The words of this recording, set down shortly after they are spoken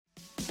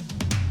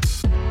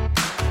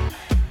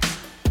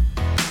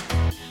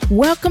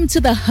Welcome to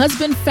the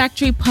Husband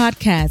Factory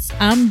Podcast.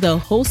 I'm the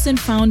host and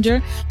founder,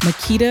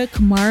 Makita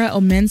Kamara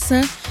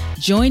Omensa.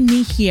 Join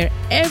me here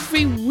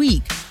every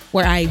week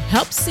where I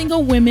help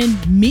single women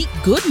meet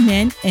good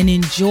men and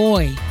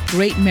enjoy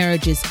great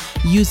marriages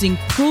using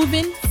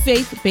proven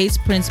faith-based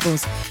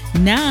principles.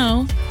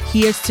 Now,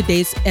 here's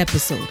today's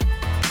episode.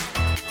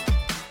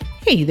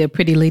 Hey there,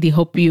 pretty lady.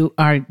 Hope you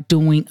are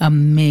doing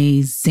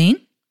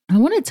amazing. I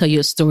want to tell you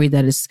a story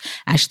that is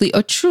actually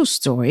a true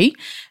story.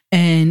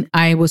 And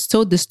I was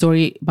told this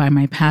story by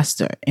my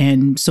pastor.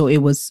 And so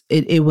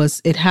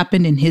it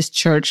happened in his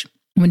church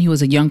when he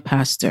was a young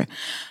pastor.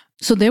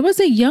 So there was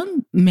a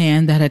young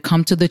man that had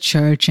come to the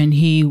church and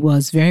he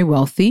was very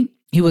wealthy.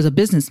 He was a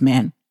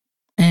businessman.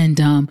 And,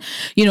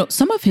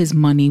 some of his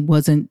money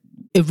wasn't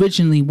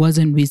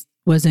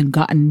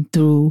gotten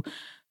through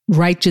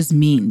righteous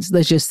means.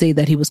 Let's just say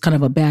that he was kind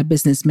of a bad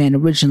businessman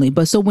originally.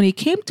 But so when he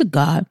came to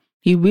God,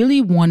 he really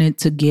wanted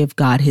to give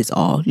God his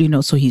all,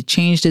 so he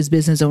changed his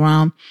business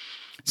around,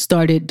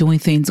 started doing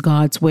things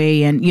God's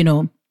way. And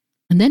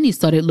then he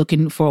started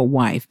looking for a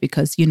wife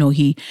because,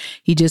 he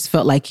just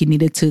felt like he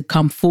needed to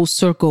come full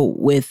circle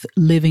with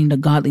living the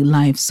godly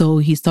life. So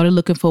he started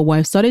looking for a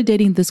wife, started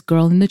dating this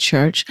girl in the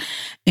church,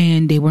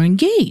 and they were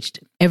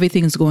engaged.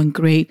 Everything's going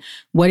great.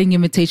 Wedding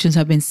invitations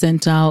have been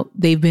sent out.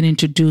 They've been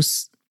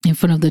introduced in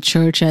front of the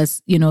church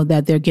as,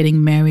 that they're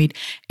getting married.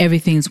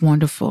 Everything's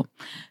wonderful.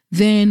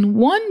 Then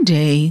one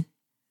day,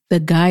 the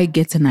guy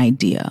gets an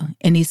idea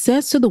and he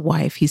says to the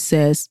wife, he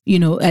says,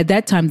 at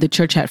that time, the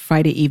church had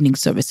Friday evening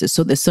services.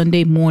 So the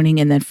Sunday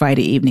morning and then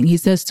Friday evening, he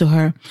says to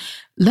her,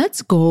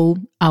 let's go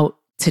out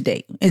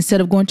today.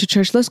 Instead of going to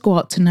church, let's go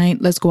out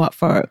tonight. Let's go out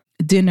for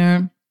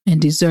dinner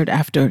and dessert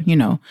after,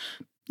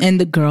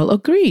 And the girl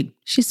agreed.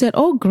 She said,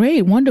 oh,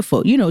 great,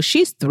 wonderful.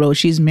 She's thrilled.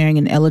 She's marrying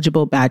an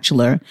eligible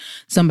bachelor,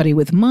 somebody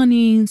with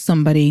money,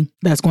 somebody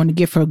that's going to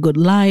give her a good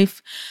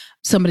life,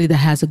 somebody that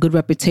has a good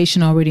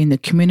reputation already in the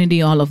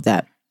community, all of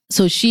that.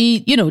 So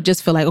she,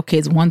 just felt like, okay,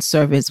 it's one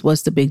service.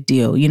 What's the big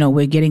deal?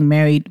 We're getting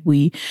married.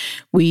 We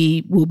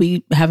will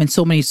be having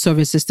so many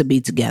services to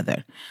be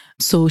together.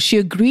 So she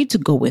agreed to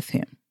go with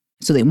him.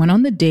 So they went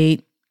on the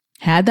date,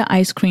 had the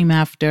ice cream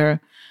after.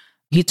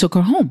 He took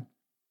her home.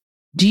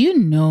 Do you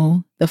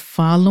know the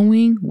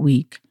following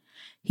week,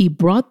 he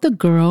brought the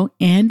girl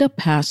and the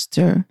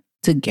pastor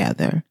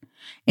together.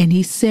 And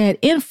he said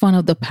in front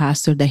of the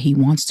pastor that he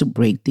wants to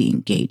break the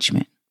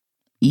engagement.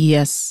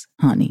 Yes,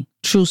 honey,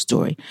 true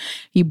story.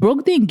 He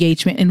broke the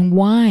engagement. And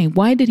why?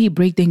 Why did he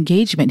break the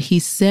engagement? He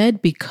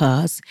said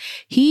because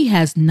he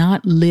has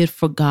not lived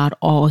for God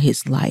all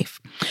his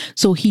life.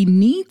 So he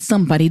needs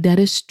somebody that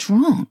is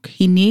strong.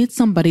 He needs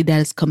somebody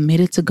that is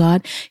committed to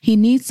God. He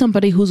needs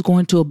somebody who's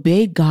going to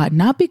obey God,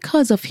 not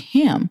because of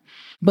him,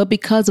 but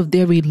because of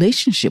their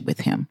relationship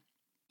with him.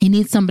 He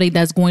needs somebody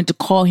that's going to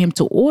call him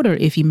to order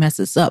if he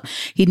messes up.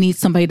 He needs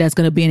somebody that's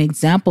going to be an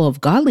example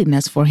of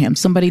godliness for him,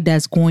 somebody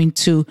that's going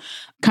to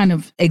kind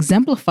of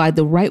exemplify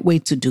the right way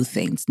to do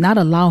things, not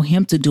allow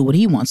him to do what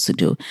he wants to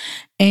do.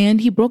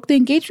 And he broke the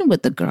engagement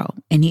with the girl,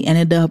 and he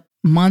ended up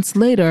months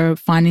later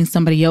finding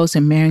somebody else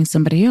and marrying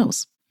somebody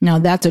else. Now,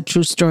 that's a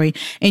true story.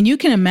 And you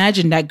can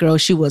imagine that girl,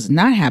 she was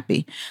not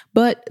happy.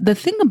 But the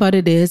thing about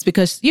it is,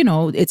 because,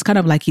 it's kind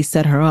of like he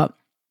set her up.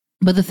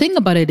 But the thing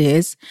about it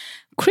is,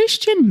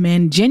 Christian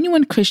men,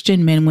 genuine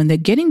Christian men, when they're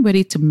getting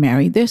ready to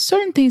marry, there's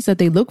certain things that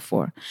they look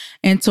for.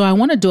 And so I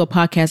want to do a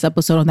podcast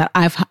episode on that.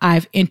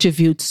 I've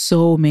interviewed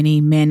so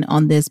many men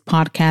on this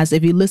podcast.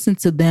 If you listen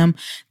to them,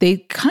 they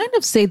kind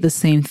of say the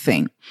same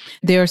thing.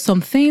 There are some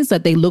things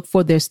that they look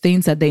for. There's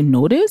things that they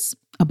notice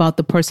about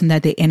the person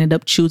that they ended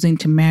up choosing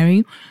to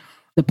marry,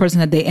 the person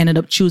that they ended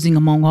up choosing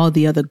among all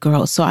the other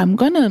girls. So I'm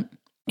going to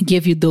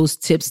give you those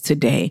tips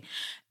today.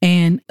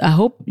 And I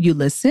hope you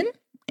listen.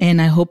 And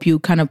I hope you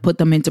kind of put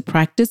them into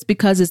practice,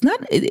 because it's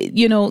not,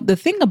 the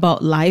thing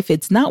about life,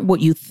 it's not what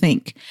you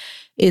think,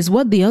 is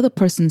what the other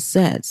person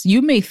says.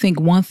 You may think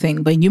one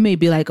thing, but you may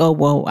be like, oh,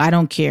 well, I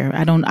don't care.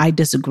 I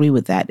disagree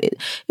with that.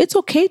 It's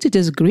okay to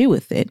disagree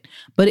with it.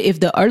 But if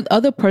the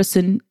other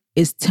person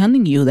is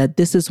telling you that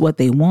this is what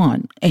they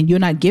want and you're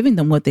not giving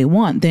them what they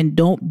want, then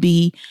don't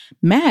be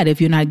mad if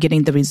you're not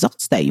getting the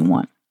results that you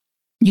want.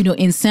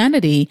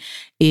 Insanity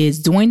is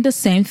doing the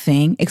same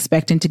thing,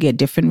 expecting to get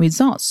different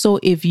results. So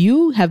if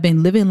you have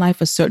been living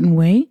life a certain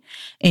way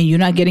and you're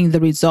not getting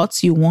the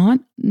results you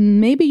want,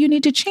 maybe you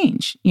need to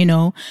change.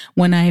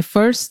 When I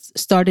first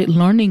started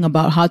learning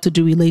about how to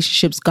do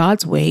relationships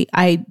God's way,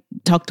 I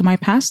talked to my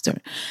pastor.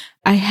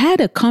 I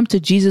had a come to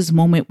Jesus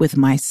moment with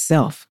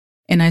myself.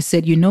 And I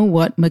said, you know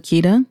what,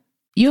 Makita?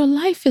 Your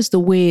life is the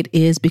way it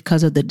is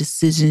because of the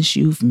decisions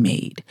you've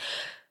made.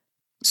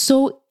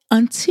 So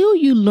until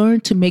you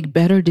learn to make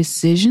better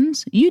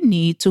decisions, you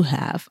need to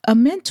have a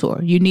mentor.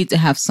 You need to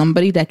have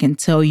somebody that can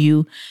tell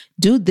you,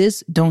 do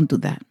this, don't do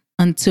that.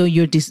 Until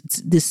your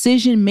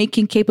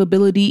decision-making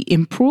capability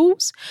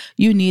improves,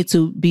 you need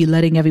to be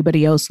letting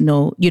everybody else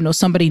know,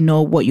 somebody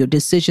know what your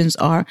decisions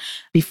are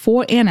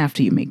before and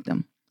after you make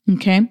them.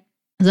 Okay?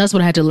 That's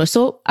what I had to learn.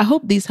 So I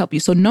hope these help you.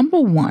 So number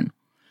one,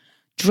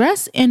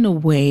 dress in a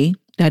way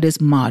that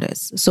is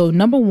modest. So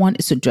number one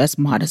is to dress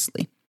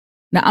modestly.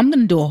 Now, I'm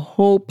going to do a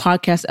whole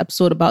podcast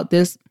episode about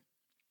this.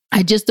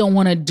 I just don't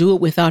want to do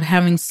it without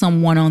having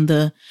someone on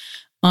the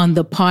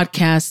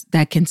podcast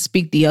that can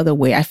speak the other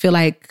way. I feel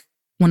like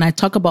when I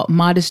talk about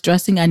modest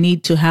dressing, I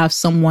need to have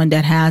someone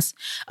that has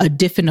a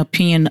different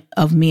opinion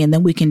of me, and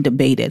then we can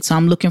debate it. So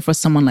I'm looking for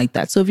someone like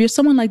that. So if you're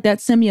someone like that,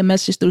 send me a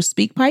message through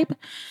SpeakPipe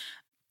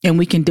and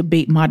we can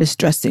debate modest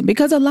dressing.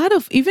 Because a lot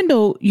of, even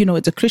though,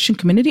 it's a Christian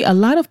community, a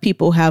lot of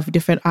people have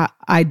different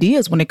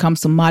ideas when it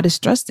comes to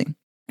modest dressing.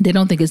 They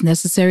don't think it's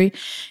necessary.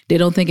 They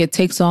don't think it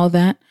takes all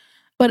that.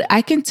 But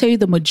I can tell you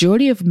the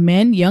majority of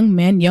men,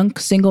 young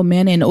single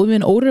men, and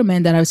even older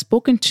men that I've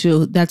spoken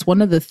to, that's one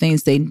of the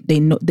things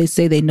they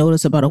say they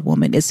notice about a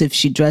woman is if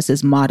she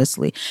dresses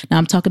modestly. Now,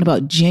 I'm talking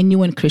about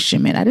genuine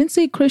Christian men. I didn't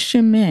say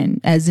Christian men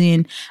as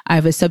in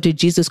I've accepted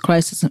Jesus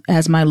Christ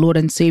as my Lord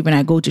and Savior and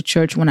I go to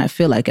church when I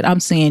feel like it.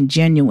 I'm saying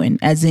genuine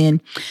as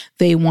in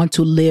they want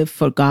to live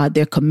for God.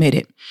 They're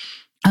committed.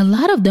 A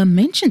lot of them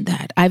mention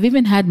that. I've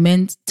even had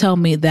men tell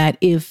me that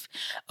if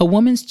a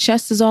woman's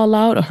chest is all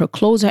out or her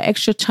clothes are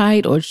extra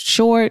tight or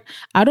short,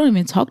 I don't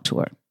even talk to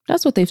her.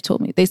 That's what they've told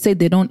me. They say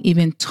they don't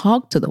even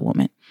talk to the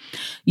woman.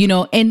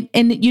 And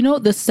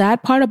the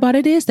sad part about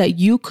it is that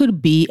you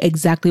could be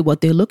exactly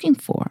what they're looking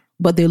for,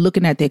 but they're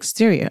looking at the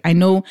exterior. I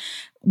know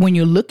when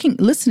you're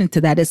listening to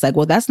that, it's like,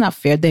 well, that's not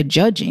fair. They're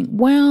judging.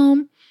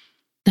 Well,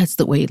 that's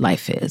the way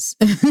life is.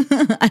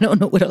 I don't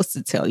know what else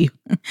to tell you.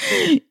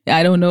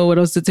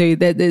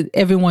 That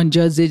everyone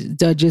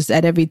judges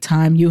at every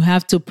time. You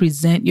have to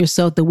present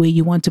yourself the way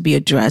you want to be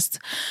addressed.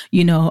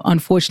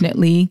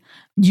 Unfortunately,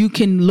 you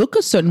can look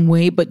a certain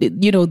way, but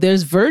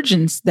there's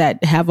virgins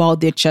that have all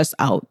their chests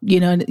out.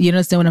 You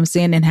understand what I'm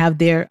saying? And have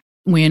their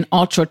wearing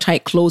ultra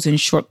tight clothes and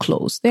short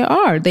clothes.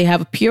 They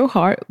have a pure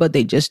heart, but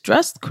they just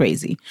dress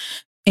crazy.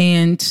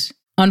 And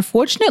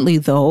unfortunately,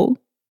 though,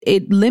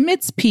 it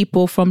limits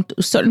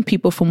certain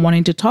people from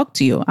wanting to talk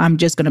to you. I'm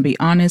just going to be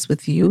honest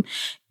with you.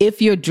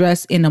 If you're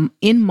dressed in an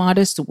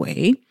immodest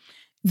way,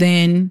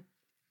 then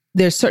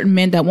there's certain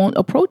men that won't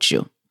approach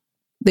you.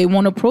 They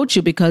won't approach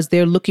you because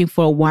they're looking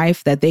for a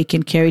wife that they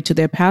can carry to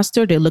their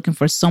pastor. They're looking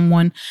for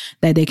someone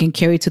that they can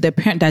carry to their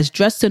parent, that's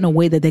dressed in a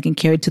way that they can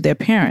carry to their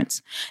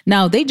parents.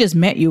 Now, they just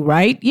met you,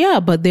 right? Yeah,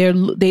 but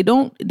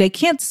they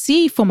can't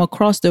see from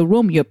across the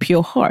room your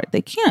pure heart.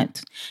 They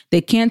can't.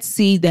 They can't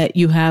see that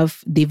you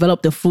have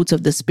developed the fruits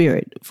of the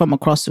Spirit from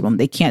across the room.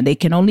 They can't. They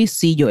can only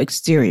see your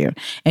exterior,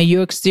 and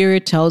your exterior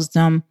tells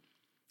them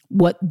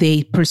what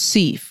they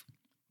perceive.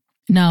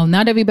 Now,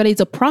 not everybody's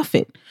a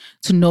prophet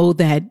to know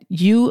that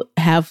you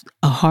have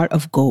a heart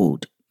of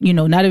gold.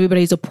 Not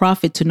everybody's a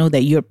prophet to know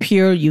that you're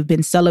pure. You've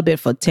been celibate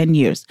for 10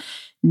 years.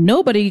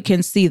 Nobody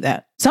can see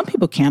that. Some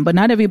people can, but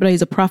not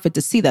everybody's a prophet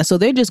to see that. So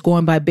they're just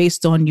going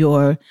based on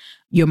your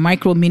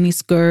micro mini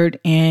skirt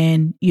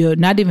and your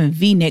not even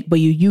V-neck, but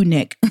your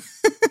U-neck,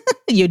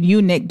 your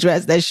U-neck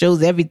dress that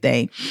shows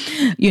everything.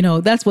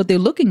 That's what they're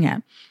looking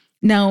at.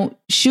 Now,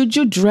 should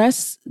you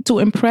dress to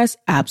impress?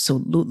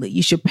 Absolutely.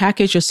 You should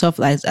package yourself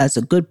as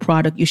a good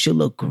product. You should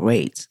look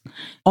great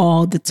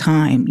all the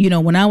time.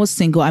 When I was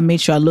single, I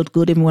made sure I looked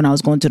good even when I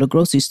was going to the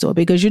grocery store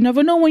because you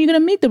never know when you're going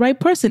to meet the right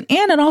person.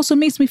 And it also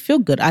makes me feel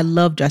good. I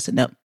love dressing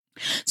up.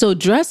 So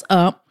dress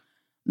up,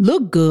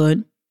 look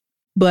good.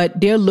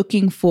 But they're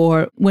looking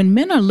for, when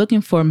men are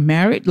looking for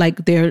marriage,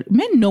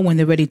 men know when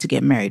they're ready to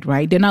get married,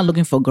 right? They're not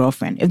looking for a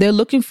girlfriend. If they're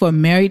looking for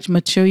marriage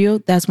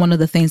material, that's one of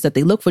the things that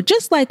they look for.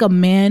 Just like a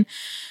man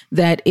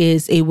that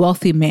is a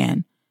wealthy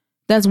man.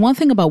 That's one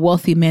thing about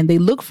wealthy men. They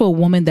look for a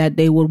woman that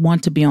they would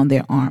want to be on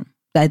their arm,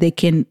 that they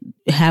can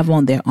have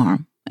on their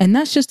arm. And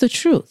that's just the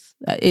truth.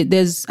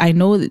 I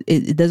know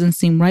it doesn't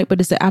seem right, but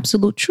it's the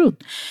absolute truth.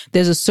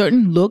 There's a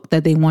certain look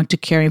that they want to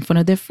carry in front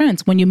of their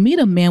friends. When you meet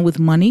a man with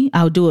money,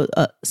 I'll do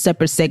a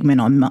separate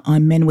segment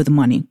on men with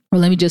money.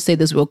 Well, let me just say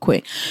this real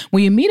quick.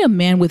 When you meet a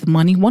man with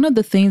money, one of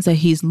the things that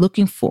he's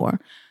looking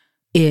for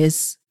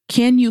is,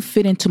 can you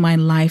fit into my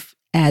life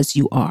as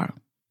you are?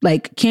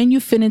 Like, can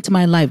you fit into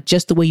my life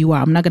just the way you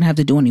are? I'm not going to have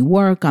to do any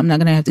work. I'm not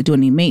going to have to do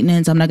any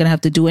maintenance. I'm not going to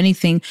have to do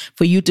anything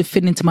for you to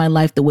fit into my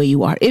life the way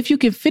you are. If you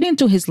can fit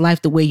into his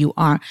life the way you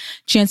are,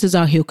 chances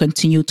are he'll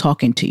continue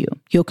talking to you.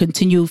 He'll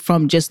continue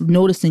from just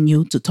noticing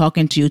you to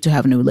talking to you to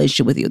having a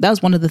relationship with you.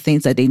 That's one of the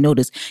things that they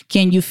notice.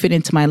 Can you fit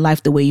into my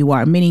life the way you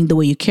are? Meaning the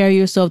way you carry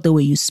yourself, the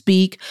way you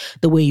speak,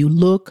 the way you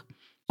look.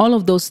 All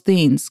of those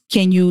things,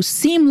 can you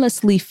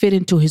seamlessly fit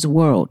into his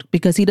world?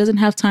 Because he doesn't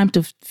have time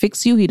to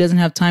fix you. He doesn't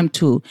have time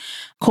to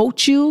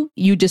coach you.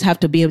 You just have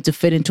to be able to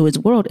fit into his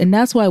world. And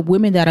that's why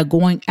women that are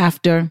going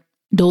after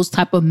those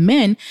type of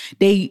men,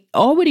 they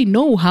already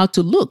know how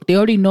to look. They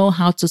already know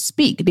how to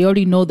speak. They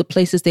already know the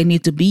places they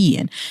need to be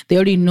in. They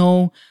already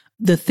know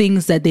the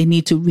things that they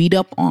need to read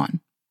up on.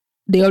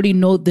 They already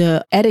know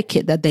the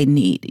etiquette that they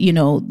need.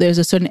 There's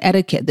a certain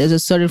etiquette. There's a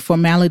certain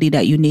formality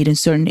that you need in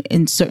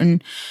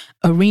certain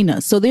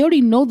arenas. So they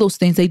already know those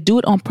things. They do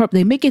it on purpose.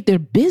 They make it their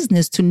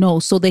business to know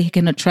so they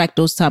can attract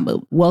those type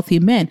of wealthy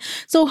men.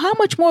 So how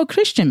much more a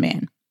Christian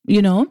man?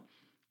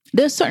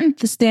 There's certain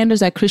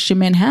standards that Christian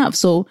men have.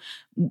 So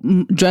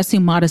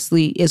Dressing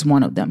modestly is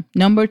one of them.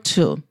 Number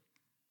 2,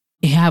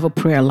 have a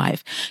prayer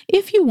life.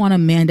 If you want a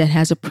man that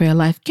has a prayer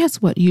life,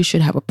 guess what? You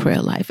should have a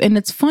prayer life. And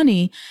it's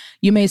funny,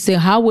 you may say,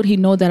 how would he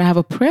know that I have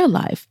a prayer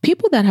life?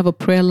 People that have a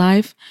prayer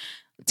life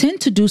tend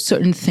to do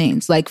certain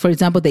things. Like, for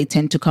example, they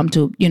tend to come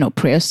to,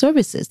 prayer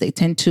services. They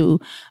tend to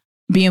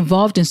be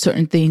involved in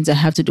certain things that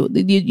have to do,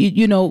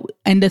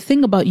 and the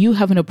thing about you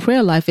having a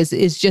prayer life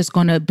is just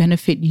going to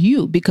benefit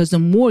you, because the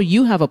more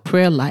you have a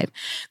prayer life,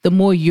 the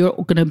more you're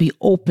going to be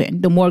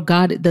open, the more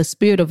the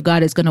Spirit of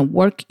God is going to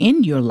work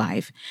in your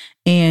life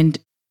and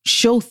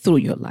show through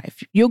your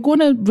life. You're going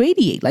to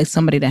radiate like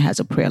somebody that has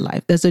a prayer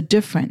life. There's a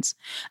difference.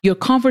 Your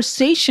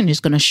conversation is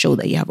going to show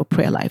that you have a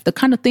prayer life. The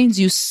kind of things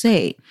you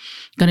say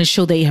going to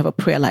show that you have a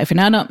prayer life. And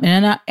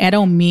I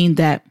don't mean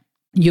that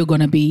you're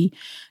going to be,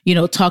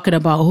 talking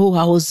about,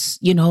 I was,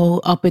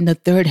 up in the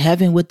third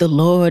heaven with the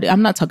Lord.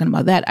 I'm not talking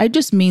about that. I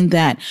just mean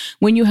that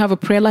when you have a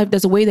prayer life,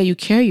 there's a way that you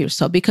carry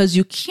yourself, because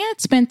you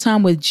can't spend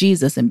time with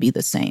Jesus and be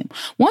the same.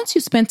 Once you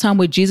spend time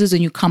with Jesus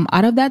and you come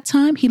out of that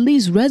time, he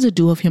leaves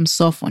residue of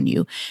himself on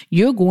you.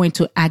 You're going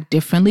to act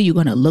differently. You're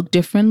going to look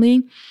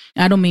differently.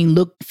 I don't mean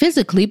look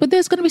physically, but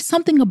there's going to be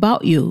something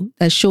about you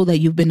that show that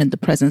you've been in the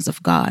presence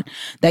of God,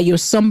 that you're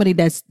somebody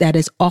that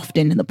is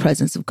often in the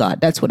presence of God.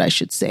 That's what I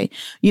should say.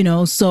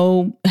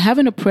 So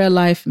having a prayer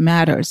life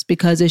matters,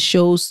 because it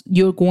shows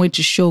you're going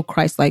to show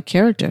Christ-like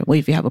character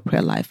if you have a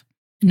prayer life.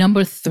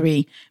 Number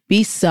 3,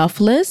 be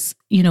selfless,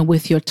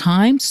 with your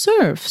time.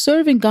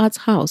 Serve in God's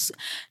house.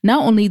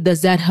 Not only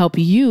does that help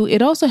you,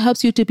 it also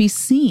helps you to be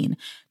seen.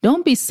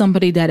 Don't be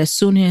somebody that as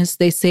soon as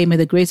they say, may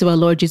the grace of our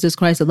Lord Jesus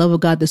Christ, the love of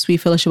God, the sweet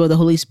fellowship of the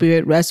Holy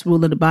Spirit rest,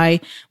 rule, and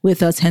abide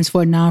with us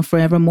henceforth, now, and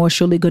forevermore.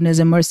 Surely goodness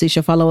and mercy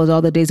shall follow us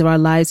all the days of our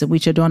lives, and we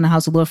shall dwell in the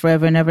house of the Lord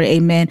forever and ever.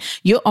 Amen.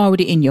 You're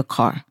already in your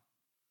car.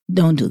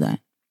 Don't do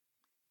that.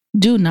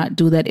 Do not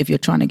do that if you're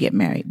trying to get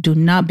married. Do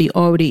not be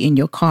already in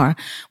your car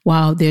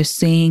while they're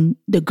saying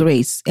the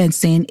grace and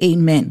saying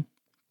amen.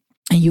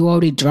 And you're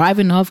already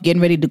driving off,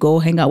 getting ready to go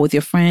hang out with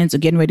your friends, or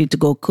getting ready to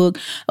go cook,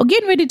 or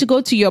getting ready to go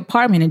to your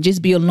apartment and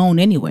just be alone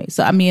anyway.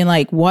 So,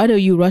 what are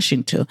you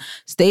rushing to?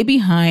 Stay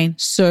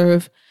behind,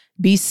 serve,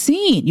 be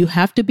seen. You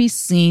have to be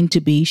seen to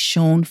be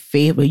shown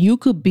favor. You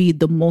could be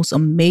the most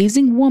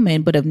amazing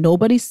woman, but if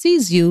nobody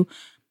sees you,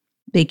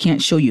 they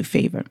can't show you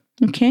favor.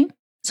 Okay?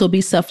 So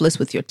be selfless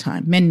with your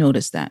time. Men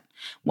notice that.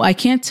 Well, I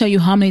can't tell you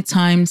how many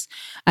times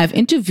I've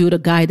interviewed a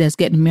guy that's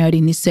getting married,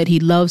 and he said he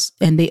loves,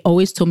 and they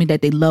always told me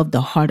that they love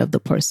the heart of the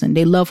person.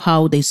 They love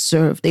how they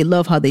serve. They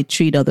love how they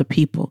treat other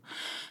people.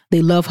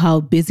 They love how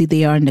busy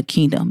they are in the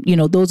kingdom.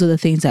 Those are the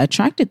things that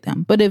attracted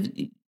them. But if,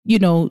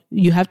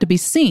 you have to be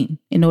seen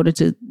in order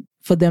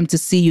for them to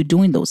see you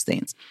doing those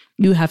things.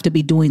 You have to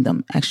be doing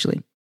them,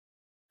 actually.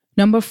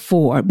 Number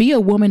 4, be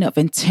a woman of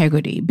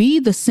integrity. Be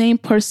the same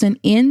person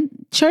in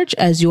church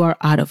as you are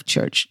out of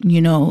church.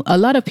 A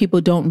lot of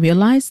people don't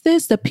realize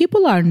this, that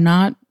people are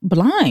not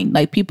blind.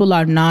 Like, people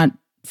are not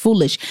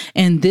foolish.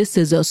 And this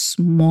is a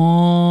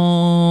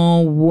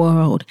small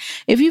world.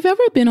 If you've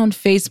ever been on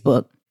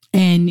Facebook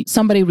and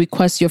somebody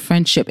requests your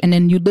friendship, and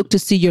then you look to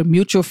see your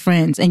mutual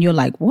friends and you're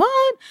like,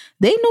 what?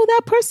 They know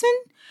that person?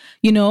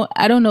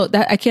 I don't know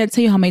that. I can't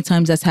tell you how many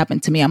times that's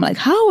happened to me. I'm like,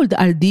 how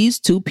are these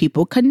two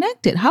people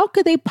connected? How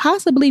could they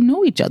possibly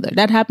know each other?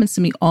 That happens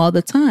to me all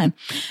the time.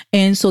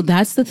 And so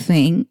that's the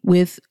thing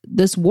with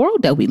this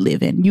world that we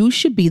live in. You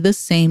should be the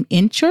same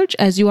in church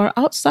as you are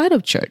outside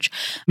of church.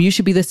 You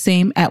should be the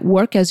same at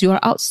work as you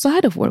are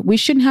outside of work. We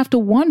shouldn't have to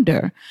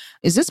wonder,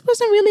 is this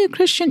person really a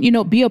Christian?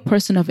 Be a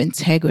person of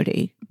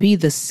integrity. Be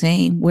the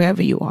same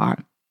wherever you are.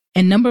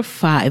 And number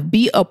 5,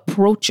 be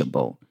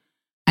approachable.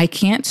 I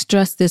can't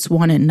stress this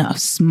one enough.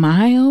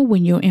 Smile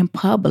when you're in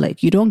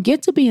public. You don't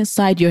get to be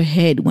inside your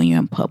head when you're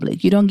in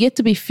public. You don't get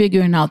to be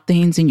figuring out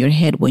things in your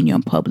head when you're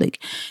in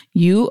public.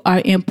 You are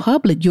in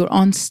public. You're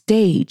on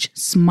stage.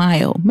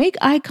 Smile. Make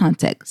eye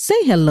contact.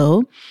 Say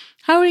hello.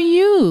 How are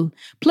you?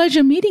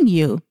 Pleasure meeting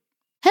you.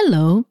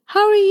 Hello.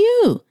 How are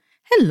you?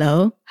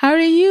 Hello. How are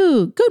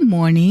you? Good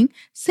morning.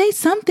 Say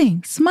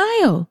something.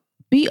 Smile.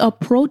 Be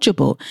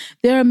approachable.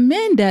 There are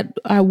men that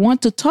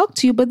want to talk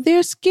to you, but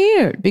they're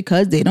scared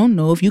because they don't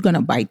know if you're going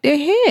to bite their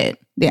head.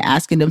 They're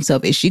asking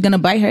themselves, is she going to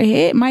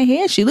bite my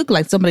head? She looked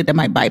like somebody that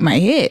might bite my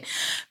head.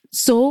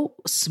 So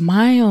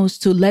smiles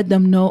to let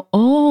them know,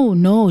 oh,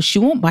 no, she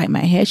won't bite my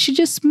head. She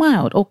just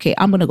smiled. Okay,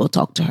 I'm going to go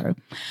talk to her.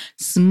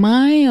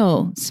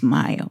 Smile,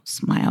 smile,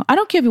 smile. I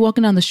don't care if you're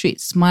walking down the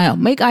street. Smile.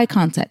 Make eye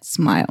contact.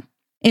 Smile.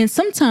 And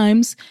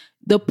sometimes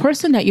the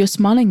person that you're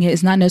smiling at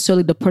is not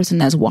necessarily the person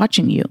that's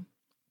watching you.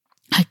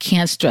 I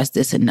can't stress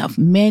this enough.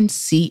 Men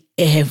see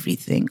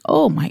everything.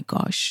 Oh my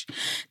gosh.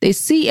 They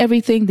see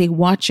everything. They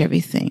watch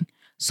everything.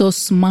 So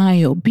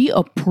smile, be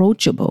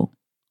approachable,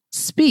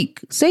 speak,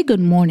 say good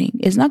morning.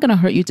 It's not going to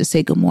hurt you to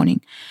say good morning.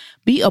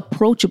 Be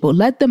approachable.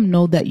 Let them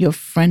know that you're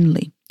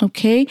friendly.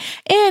 Okay.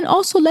 And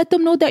also let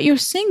them know that you're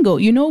single.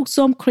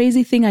 Some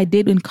crazy thing I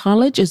did in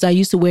college is I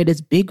used to wear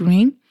this big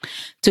ring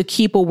to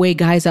keep away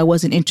guys I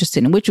wasn't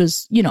interested in, which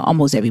was,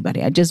 almost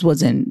everybody. I just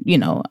wasn't,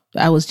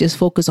 I was just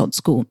focused on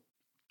school.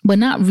 but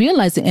not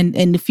realizing,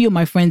 and a few of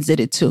my friends did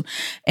it too,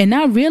 and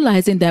not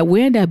realizing that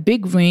wearing that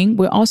big ring,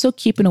 we're also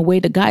keeping away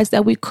the guys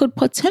that we could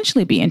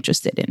potentially be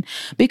interested in,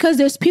 because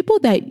there's people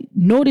that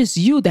notice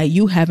you that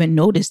you haven't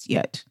noticed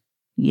yet.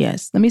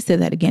 Yes, let me say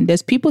that again.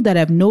 There's people that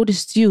have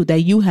noticed you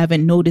that you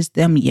haven't noticed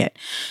them yet.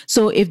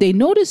 So if they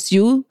notice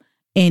you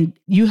and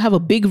you have a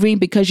big ring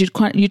because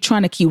you're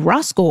trying to keep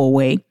Roscoe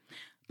away,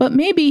 but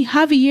maybe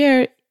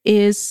Javier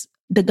is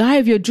the guy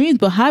of your dreams,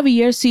 but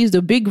Javier sees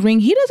the big ring.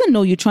 He doesn't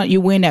know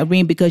you're wearing that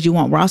ring because you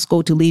want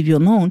Roscoe to leave you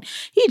alone.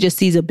 He just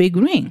sees a big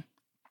ring.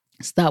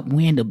 Stop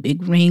wearing the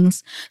big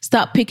rings.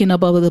 Stop picking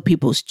up other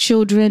people's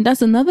children.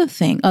 That's another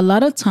thing. A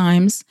lot of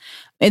times,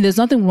 and there's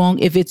nothing wrong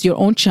if it's your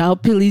own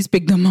child, please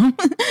pick them up.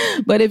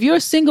 But if you're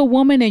a single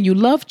woman and you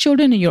love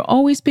children and you're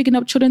always picking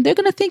up children, they're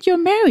going to think you're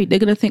married. They're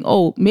going to think,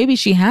 oh, maybe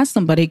she has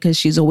somebody because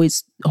she's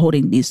always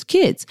holding these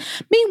kids.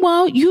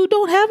 Meanwhile, you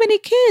don't have any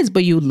kids,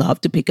 but you love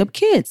to pick up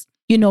kids.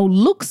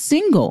 Look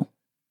single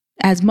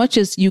as much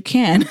as you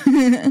can.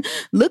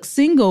 Look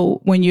single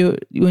when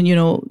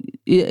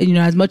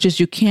as much as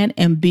you can,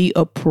 and be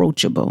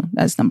approachable.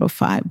 That's number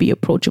 5. Be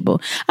approachable.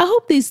 I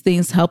hope these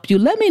things help you.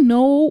 Let me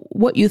know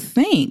what you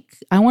think.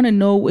 I want to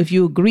know if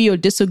you agree or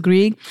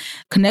disagree.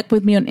 Connect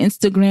with me on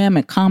Instagram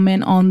and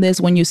comment on this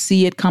when you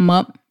see it come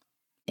up.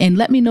 And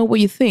let me know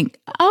what you think.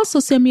 Also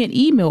send me an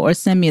email or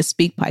send me a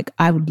SpeakPipe.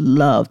 I would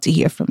love to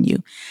hear from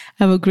you.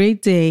 Have a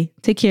great day.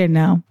 Take care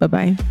now.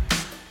 Bye-bye.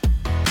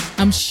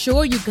 I'm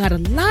sure you got a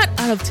lot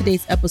out of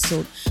today's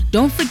episode.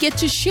 Don't forget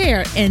to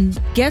share.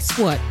 And guess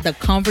what? The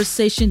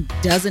conversation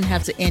doesn't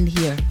have to end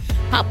here.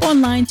 Hop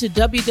online to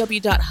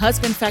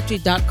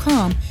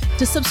www.husbandfactory.com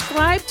to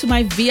subscribe to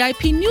my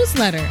VIP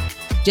newsletter.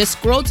 Just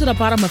scroll to the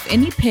bottom of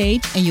any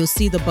page and you'll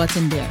see the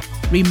button there.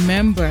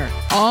 Remember,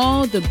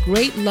 all the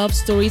great love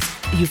stories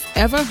you've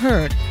ever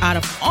heard, out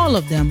of all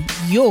of them,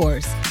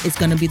 yours is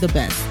going to be the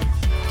best.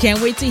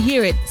 Can't wait to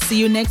hear it. See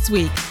you next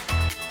week.